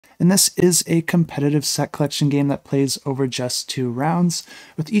And this is a competitive set collection game that plays over just 2 rounds,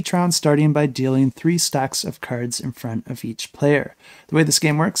 with each round starting by dealing 3 stacks of cards in front of each player. The way this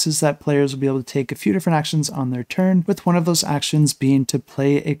game works is that players will be able to take a few different actions on their turn, with one of those actions being to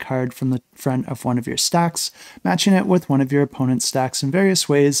play a card from the front of one of your stacks, matching it with one of your opponent's stacks in various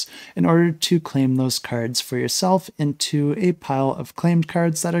ways in order to claim those cards for yourself into a pile of claimed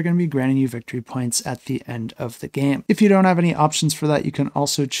cards that are going to be granting you victory points at the end of the game. If you don't have any options for that, you can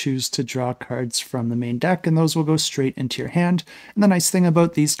also choose to draw cards from the main deck, and those will go straight into your hand. And the nice thing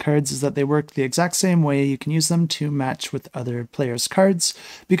about these cards is that they work the exact same way. You can use them to match with other players' cards,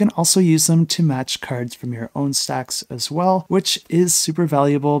 but you can also use them to match cards from your own stacks as well, which is super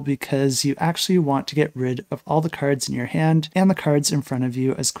valuable because you actually want to get rid of all the cards in your hand and the cards in front of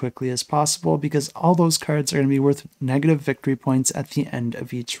you as quickly as possible, because all those cards are going to be worth negative victory points at the end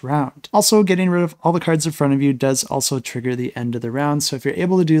of each round. Also, getting rid of all the cards in front of you does also trigger the end of the round, so if you're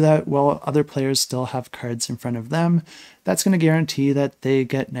able to do that while other players still have cards in front of them, that's going to guarantee that they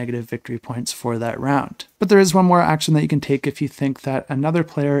get negative victory points for that round. But there is one more action that you can take if you think that another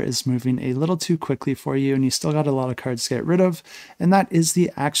player is moving a little too quickly for you and you still got a lot of cards to get rid of, and that is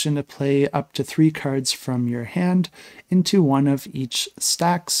the action to play up to 3 cards from your hand into one of each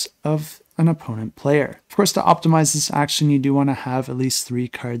stacks of an opponent player. Of course, to optimize this action, you do want to have at least 3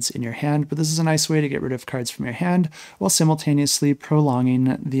 cards in your hand, but this is a nice way to get rid of cards from your hand while simultaneously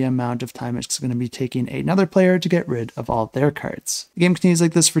prolonging the amount of time it's going to be taking another player to get rid of all their cards. The game continues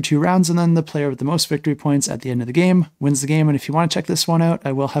like this for 2 rounds, and then the player with the most victory points at the end of the game wins the game, and if you want to check this one out,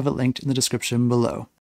 I will have it linked in the description below.